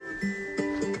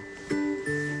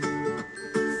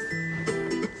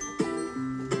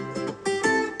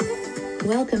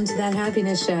Welcome to That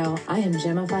Happiness Show. I am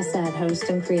Gemma Fawcett, host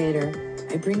and creator.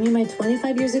 I bring you my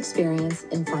 25 years experience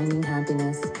in finding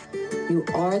happiness. You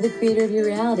are the creator of your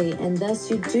reality, and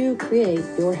thus you do create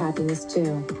your happiness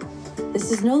too.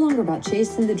 This is no longer about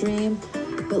chasing the dream,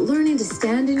 but learning to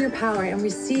stand in your power and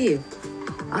receive.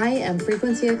 I am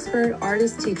frequency expert,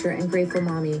 artist, teacher, and grateful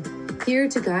mommy, here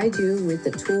to guide you with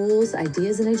the tools,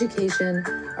 ideas, and education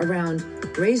around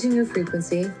raising your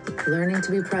frequency, learning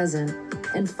to be present,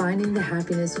 and finding the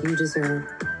happiness you deserve.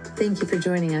 Thank you for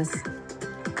joining us.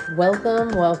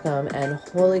 Welcome, and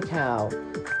holy cow,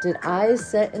 did I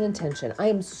set an intention? I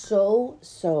am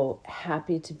so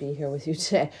happy to be here with you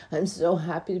today. I'm so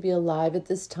happy to be alive at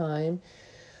this time.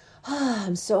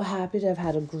 I'm so happy to have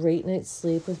had a great night's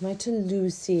sleep with my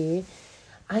Lucy.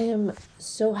 I am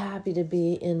so happy to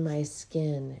be in my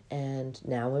skin and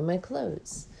now in my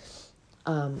clothes.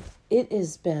 It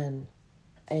has been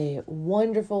a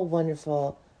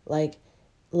wonderful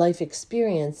life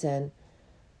experience, and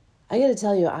I got to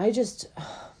tell you, I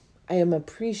am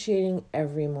appreciating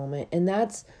every moment, and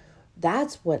that's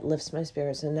what lifts my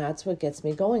spirits, and that's what gets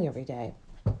me going every day.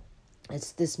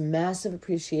 It's this massive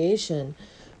appreciation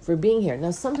for being here.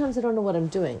 Now, sometimes I don't know what I'm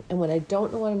doing, and when I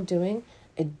don't know what I'm doing,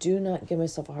 I do not give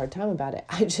myself a hard time about it.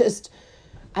 I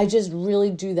just really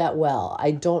do that well.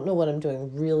 I don't know what I'm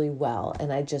doing really well,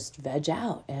 and I just veg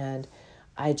out, and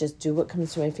I just do what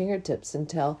comes to my fingertips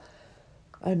until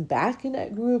I'm back in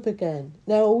that groove again.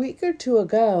 Now, a week or two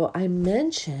ago, I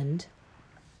mentioned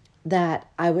that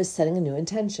I was setting a new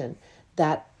intention,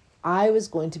 that I was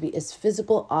going to be as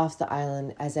physical off the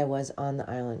island as I was on the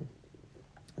island.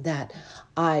 That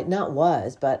I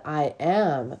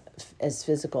am as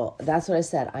physical. That's what I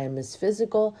said. I am as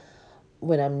physical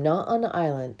when I'm not on the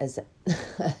island as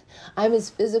I'm as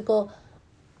physical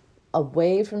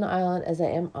away from the island as I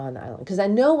am on the island. Because I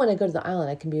know when I go to the island,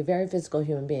 I can be a very physical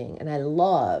human being. And I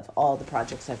love all the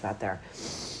projects I've got there.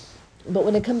 But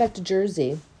when I come back to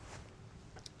Jersey,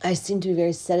 I seem to be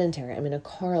very sedentary. I'm in a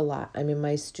car a lot. I'm in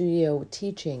my studio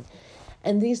teaching.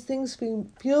 And these things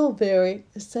feel very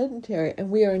sedentary. And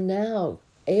we are now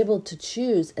able to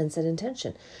choose and set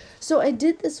intention. So I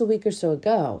did this a week or so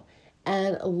ago.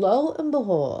 And lo and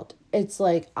behold, it's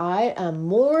like I am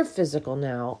more physical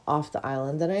now off the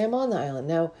island than I am on the island.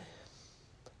 Now,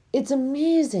 it's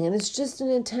amazing, and it's just an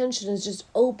intention. It's just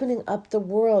opening up the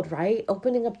world, right?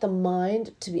 Opening up the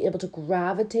mind to be able to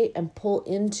gravitate and pull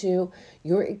into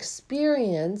your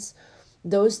experience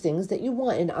those things that you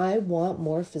want. And I want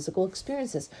more physical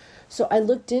experiences. So I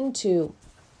looked into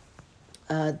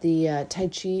the Tai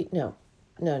Chi,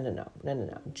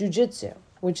 Jiu-Jitsu,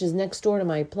 which is next door to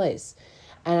my place.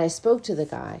 And I spoke to the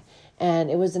guy,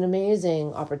 and it was an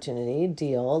amazing opportunity,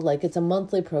 deal. Like, it's a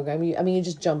monthly program. You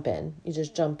just jump in. You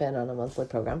just jump in on a monthly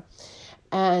program.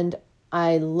 And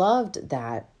I loved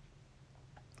that.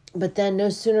 But then no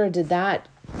sooner did that,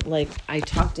 like, I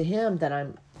talked to him that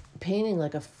I'm painting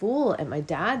like a fool at my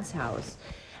dad's house.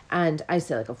 And I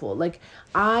say like a fool. Like,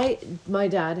 my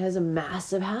dad has a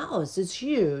massive house. It's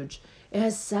huge. It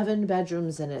has 7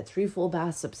 bedrooms in it, 3 full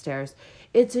baths upstairs.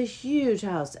 It's a huge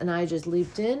house. And I just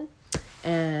leaped in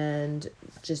and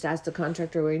just asked the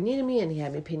contractor where he needed me. And he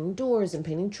had me painting doors and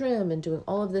painting trim and doing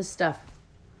all of this stuff.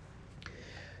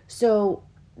 So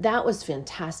that was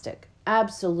fantastic.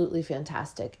 Absolutely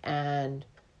fantastic. And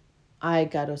I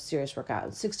got a serious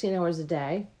workout. 16 hours a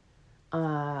day.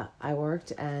 I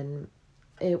worked, and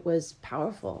it was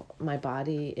powerful. My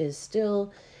body is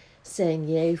still saying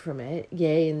yay from it,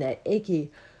 yay in that achy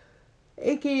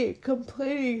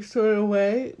complaining sort of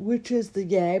way, which is the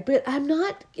yay, but I'm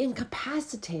not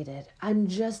incapacitated. I'm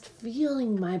just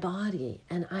feeling my body,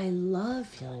 and I love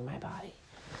feeling my body.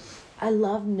 I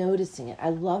love noticing it. I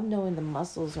love knowing the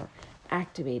muscles are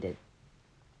activated.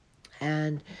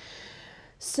 And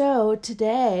so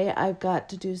today I've got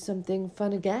to do something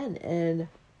fun again, and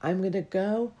I'm going to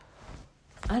go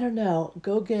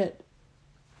get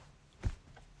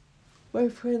my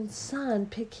friend's son,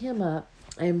 pick him up.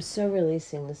 I am so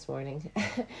releasing this morning.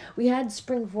 We had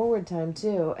spring forward time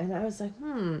too, and I was like,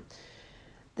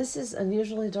 this is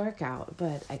unusually dark out,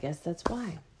 but I guess that's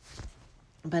why.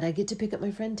 But I get to pick up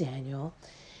my friend Daniel.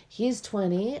 He's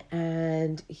 20,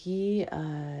 and he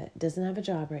doesn't have a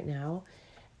job right now,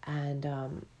 and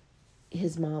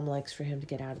his mom likes for him to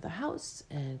get out of the house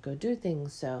and go do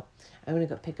things. So I'm going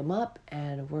to go pick him up,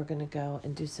 and we're going to go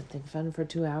and do something fun for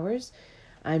 2 hours.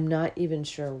 I'm not even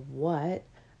sure what,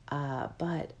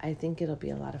 but I think it'll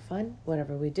be a lot of fun,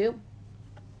 whatever we do.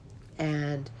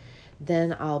 And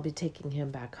then I'll be taking him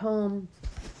back home.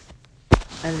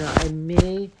 I don't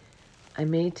know, I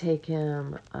may take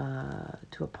him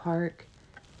to a park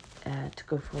to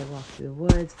go for a walk through the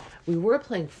woods. We were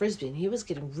playing Frisbee, and he was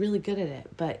getting really good at it.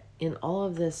 But in all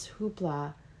of this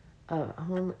hoopla of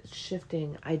home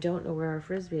shifting, I don't know where our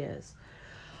Frisbee is.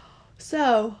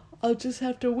 So I'll just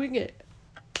have to wing it.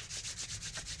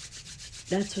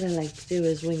 That's what I like to do,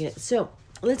 is wing it. So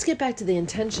let's get back to the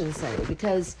intention setting,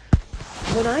 because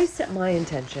when I set my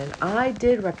intention, I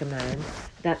did recommend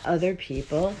that other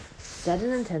people set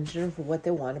an intention for what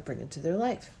they want to bring into their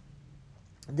life.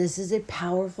 This is a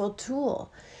powerful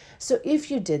tool. So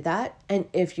if you did that, and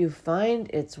if you find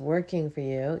it's working for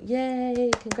you,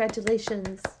 yay,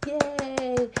 congratulations,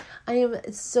 yay. I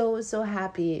am so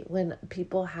happy when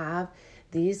people have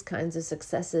these kinds of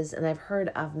successes, and I've heard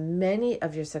of many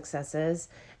of your successes,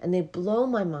 and they blow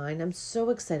my mind. I'm so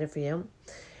excited for you.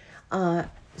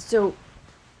 So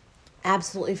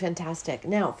absolutely fantastic.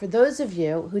 Now, for those of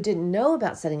you who didn't know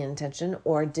about setting an intention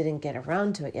or didn't get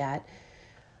around to it yet,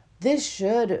 this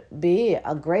should be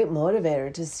a great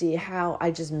motivator to see how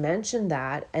I just mentioned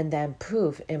that, and then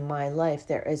poof, in my life,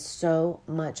 there is so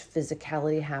much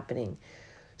physicality happening.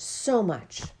 So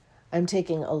much. I'm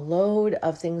taking a load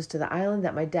of things to the island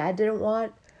that my dad didn't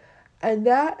want, and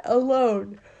that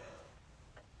alone,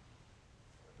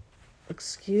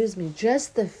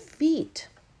 just the feet.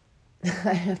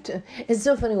 I have to, it's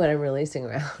so funny what I'm releasing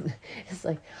around. It's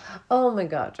like, oh my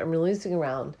gosh, I'm releasing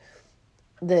around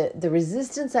the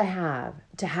resistance I have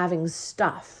to having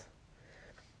stuff,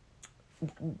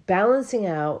 balancing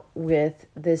out with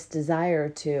this desire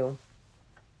to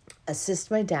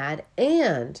assist my dad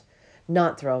and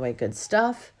not throw away good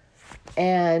stuff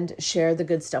and share the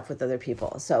good stuff with other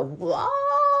people. So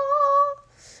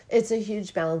it's a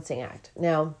huge balancing act.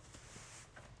 Now,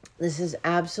 this is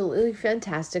absolutely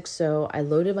fantastic. So I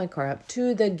loaded my car up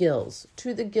to the gills.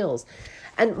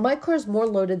 And my car is more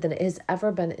loaded than it has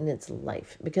ever been in its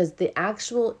life, because the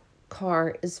actual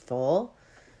car is full.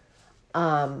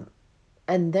 And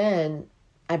then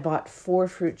I bought 4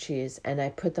 fruit cheese and I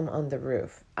put them on the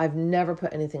roof. I've never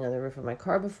put anything on the roof of my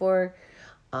car before.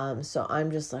 So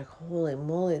I'm just like, holy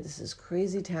moly, this is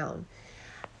crazy town.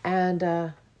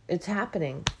 And it's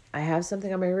happening. I have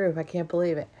something on my roof. I can't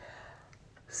believe it.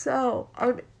 So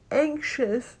I'm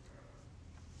anxious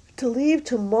to leave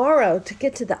tomorrow to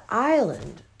get to the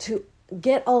island, to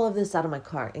get all of this out of my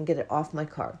car and get it off my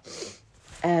car.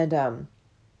 And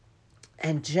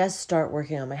just start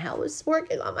working on my house.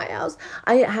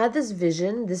 I had this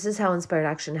vision. This is how Inspired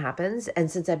Action happens. And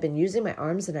since I've been using my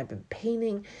arms and I've been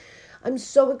painting, I'm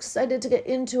so excited to get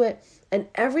into it. And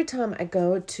every time I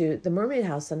go to the Mermaid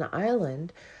House on the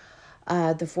island,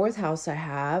 the 4th house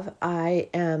I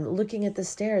am looking at the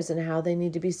stairs and how they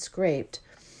need to be scraped.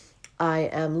 I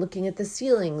am looking at the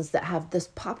ceilings that have this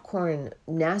popcorn,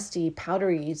 nasty,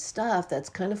 powdery stuff that's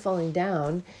kind of falling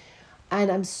down.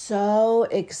 And I'm so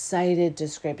excited to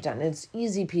scrape it down. It's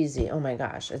easy peasy. Oh my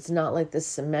gosh. It's not like this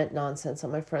cement nonsense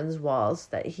on my friend's walls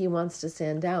that he wants to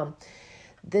sand down.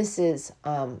 This is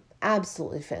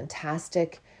absolutely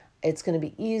fantastic. It's going to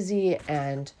be easy.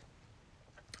 And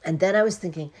then I was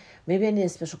thinking, maybe I need a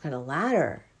special kind of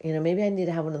ladder. Maybe I need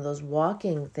to have one of those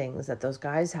walking things that those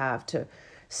guys have to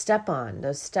step on,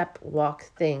 those step walk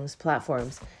things,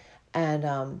 platforms. And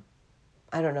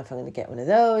I don't know if I'm going to get one of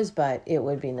those, but it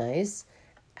would be nice.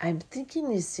 I'm thinking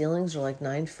these ceilings are like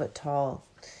 9 foot tall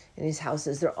in these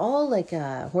houses. They're all like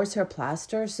horsehair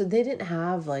plaster. So they didn't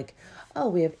have like, oh,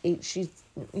 we have 8 sheets,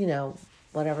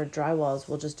 whatever drywalls.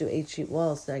 We'll just do 8 sheet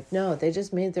walls. Like, no, they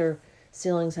just made their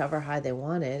ceilings however high they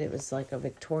wanted. It was like a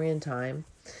Victorian time,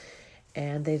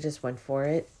 and they just went for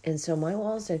it. And so my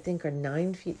walls, I think, are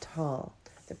 9 feet tall.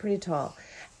 They're pretty tall.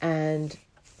 And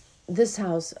this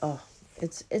house,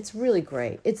 it's really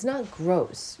great. It's not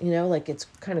gross, like it's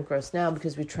kind of gross now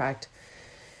because we tracked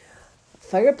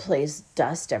fireplace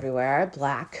dust everywhere,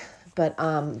 black. But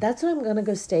that's what I'm going to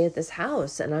go stay at this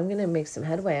house, and I'm going to make some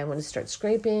headway. I'm going to start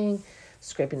scraping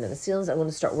the ceilings. I'm going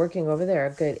to start working over there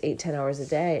a good 8-10 hours a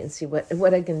day and see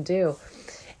what I can do.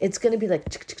 It's going to be like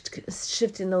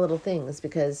shifting the little things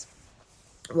because,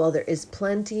 well, there is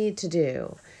plenty to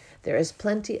do. There is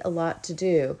a lot to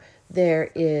do. There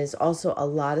is also a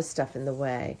lot of stuff in the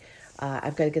way.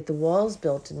 I've got to get the walls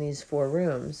built in these 4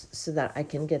 rooms so that I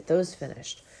can get those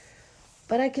finished.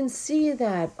 But I can see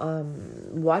that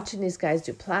watching these guys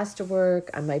do plaster work,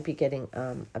 I might be getting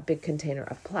a big container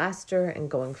of plaster and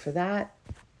going for that.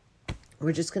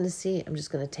 We're just going to see. I'm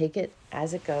just going to take it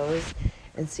as it goes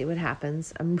and see what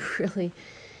happens. I'm really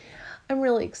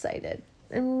excited.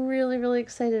 I'm really, really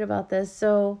excited about this.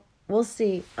 So we'll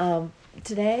see.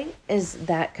 Today is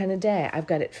that kind of day. I've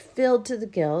got it filled to the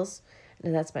gills.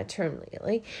 And that's my term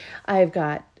lately. I've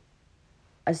got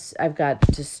I've got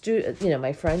to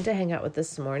my friend to hang out with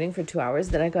this morning for 2 hours.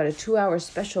 Then I got a 2-hour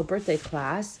special birthday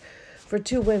class for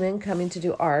 2 women coming to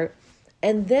do art.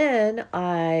 And then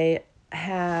I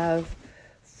have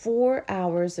 4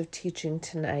 hours of teaching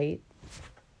tonight.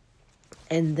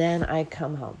 And then I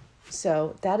come home.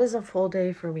 So that is a full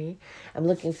day for me. I'm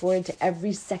looking forward to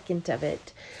every second of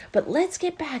it. But let's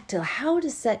get back to how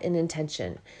to set an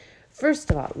intention.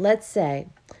 First of all, let's say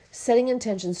setting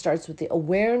intention starts with the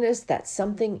awareness that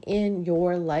something in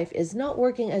your life is not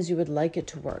working as you would like it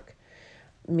to work.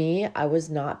 Me, I was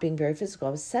not being very physical.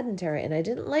 I was sedentary, and I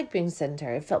didn't like being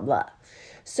sedentary. I felt blah.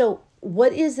 So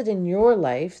what is it in your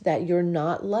life that you're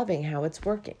not loving how it's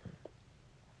working?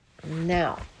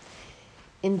 Now,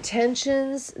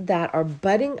 intentions that are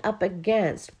butting up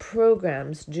against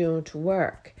programs don't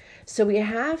work. So we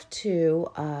have to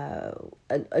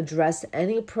address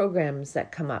any programs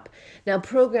that come up. Now,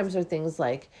 programs are things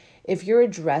like if you're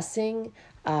addressing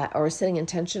or setting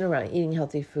intention around eating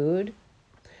healthy food,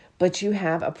 but you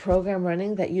have a program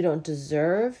running that you don't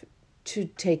deserve to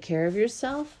take care of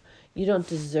yourself, you don't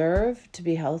deserve to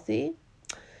be healthy,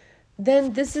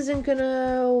 then this isn't going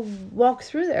to walk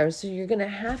through there. So you're going to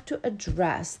have to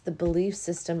address the belief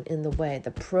system in the way,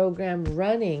 the program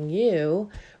running your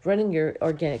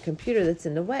organic computer that's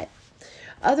in the way.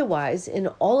 Otherwise, in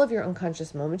all of your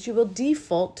unconscious moments, you will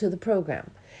default to the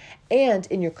program. And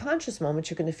in your conscious moments,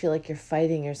 you're going to feel like you're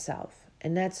fighting yourself.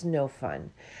 And that's no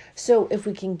fun. So if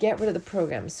we can get rid of the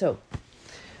program. So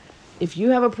if you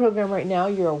have a program right now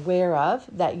you're aware of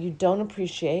that you don't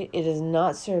appreciate, it is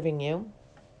not serving you.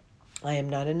 I am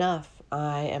not enough.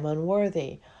 I am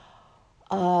unworthy.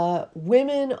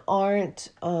 Women aren't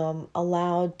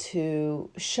allowed to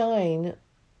shine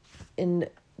in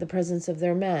the presence of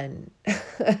their men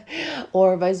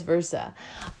or vice versa.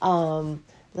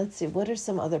 Let's see, what are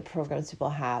some other programs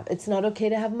people have? It's not okay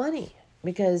to have money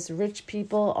because rich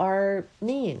people are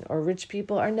mean or rich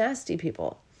people are nasty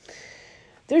people.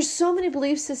 There's so many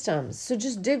belief systems, so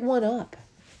just dig one up.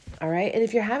 All right. And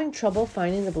if you're having trouble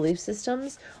finding the belief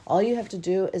systems, all you have to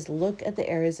do is look at the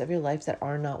areas of your life that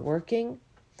are not working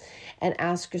and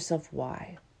ask yourself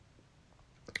why.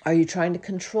 Are you trying to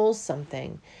control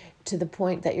something to the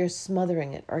point that you're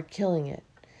smothering it or killing it?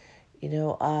 I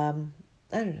don't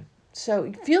know.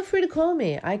 So feel free to call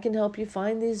me. I can help you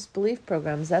find these belief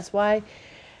programs. That's why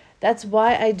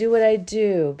I do what I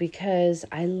do, because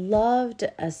I love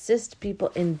to assist people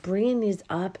in bringing these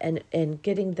up and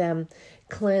getting them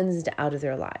cleansed out of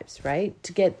their lives, right?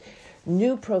 To get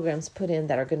new programs put in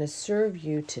that are going to serve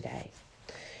you today.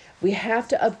 We have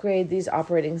to upgrade these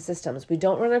operating systems. We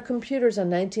don't run our computers on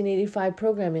 1985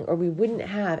 programming, or we wouldn't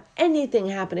have anything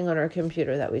happening on our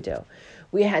computer that we do.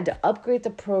 We had to upgrade the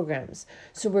programs.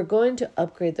 So we're going to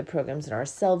upgrade the programs in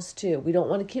ourselves too. We don't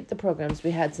want to keep the programs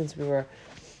we had since we were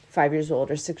 5 years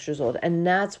old or 6 years old. And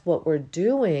that's what we're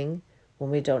doing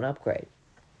when we don't upgrade.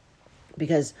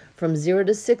 Because from 0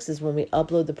 to 6 is when we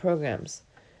upload the programs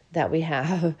that we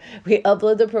have. We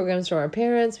upload the programs from our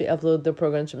parents. We upload the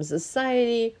programs from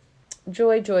society.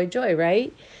 Joy, joy, joy,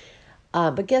 right?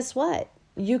 But guess what?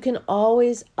 You can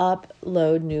always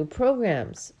upload new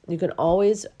programs. You can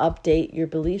always update your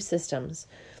belief systems.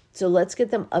 So let's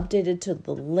get them updated to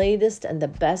the latest and the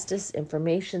bestest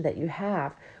information that you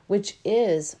have, which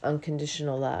is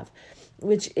unconditional love,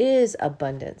 which is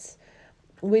abundance,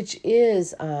 which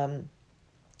is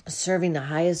serving the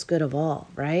highest good of all,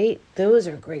 right? Those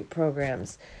are great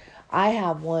programs. I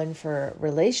have one for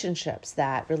relationships,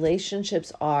 that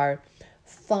relationships are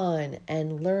fun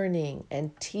and learning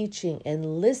and teaching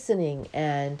and listening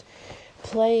and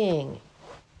playing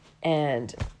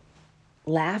and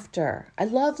laughter. I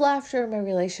love laughter in my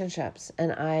relationships,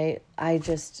 and I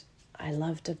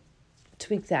love to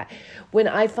tweak that. When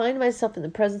I find myself in the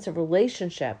presence of a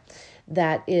relationship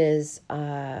that is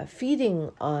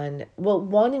feeding on,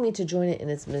 wanting me to join it in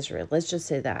its misery, let's just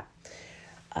say that,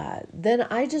 then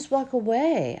I just walk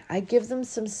away. I give them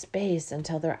some space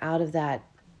until they're out of that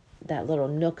little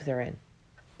nook they're in.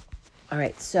 All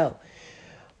right, so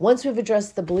once we've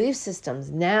addressed the belief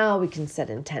systems, now we can set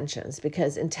intentions,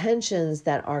 because intentions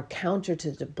that are counter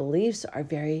to the beliefs are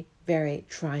very, very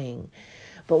trying.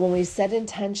 But when we set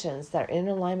intentions that are in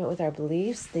alignment with our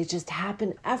beliefs, they just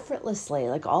happen effortlessly,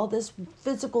 like all this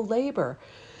physical labor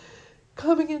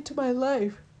coming into my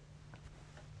life.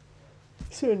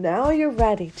 So now you're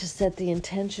ready to set the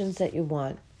intentions that you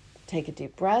want. Take a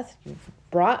deep breath. You've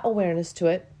brought awareness to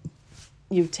it.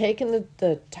 You've taken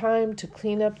the time to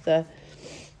clean up the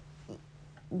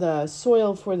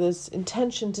soil for this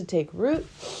intention to take root.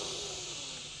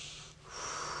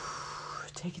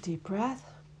 Take a deep breath.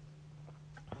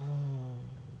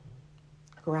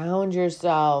 Ground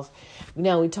yourself.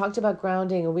 Now, we talked about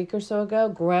grounding a week or so ago.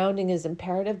 Grounding is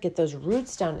imperative. Get those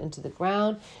roots down into the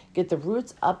ground. Get the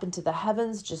roots up into the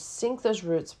heavens. Just sink those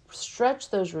roots. Stretch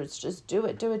those roots. Just do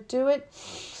it, do it, do it.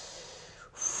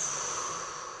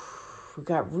 We've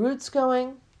got roots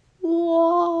going.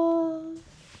 Whoa.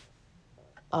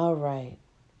 All right.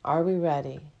 Are we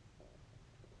ready?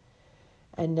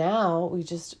 And now we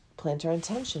just plant our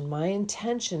intention. My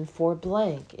intention for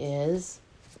blank is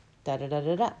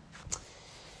da-da-da-da-da.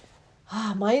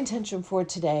 My intention for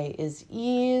today is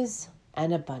ease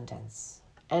and abundance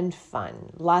and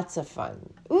fun. Lots of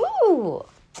fun. Ooh!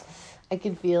 I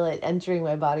can feel it entering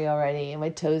my body already, and my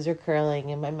toes are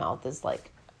curling, and my mouth is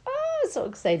like, so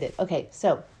excited. Okay,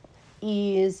 so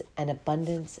ease and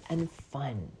abundance and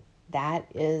fun. That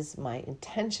is my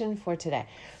intention for today.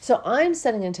 So I'm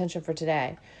setting intention for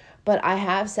today, but I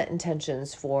have set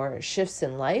intentions for shifts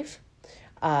in life,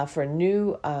 for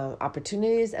new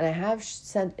opportunities, and I have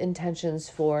set intentions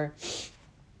for,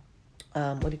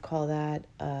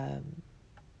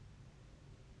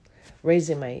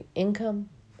 raising my income,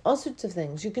 all sorts of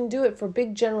things. You can do it for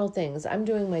big general things. I'm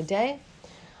doing my day.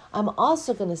 I'm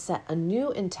also going to set a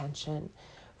new intention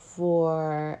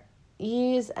for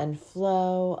ease and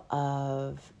flow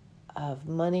of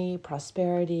money,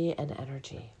 prosperity, and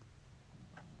energy.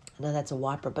 I know that's a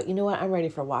whopper, but you know what? I'm ready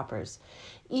for whoppers.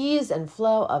 Ease and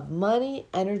flow of money,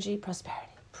 energy, prosperity.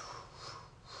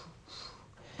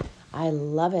 I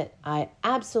love it. I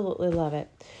absolutely love it.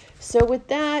 So with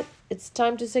that, it's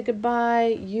time to say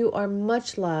goodbye. You are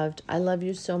much loved. I love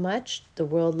you so much. The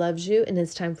world loves you, and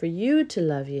it's time for you to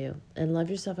love you and love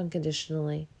yourself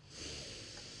unconditionally.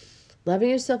 Loving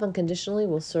yourself unconditionally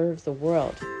will serve the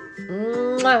world.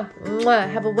 Mwah,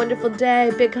 mwah. Have a wonderful day.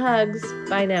 Big hugs.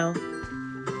 Bye now.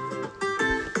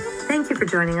 Thank you for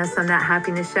joining us on That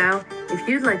Happiness Show. If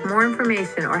you'd like more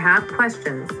information or have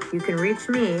questions, you can reach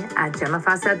me at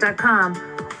GemmaFawcett.com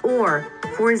or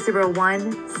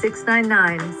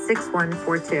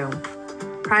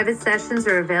 401-699-6142. Private sessions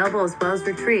are available as well as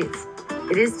retreats.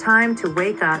 It is time to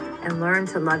wake up and learn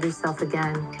to love yourself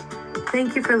again.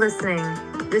 Thank you for listening.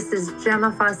 This is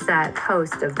Gemma Fawcett,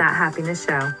 host of That Happiness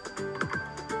Show.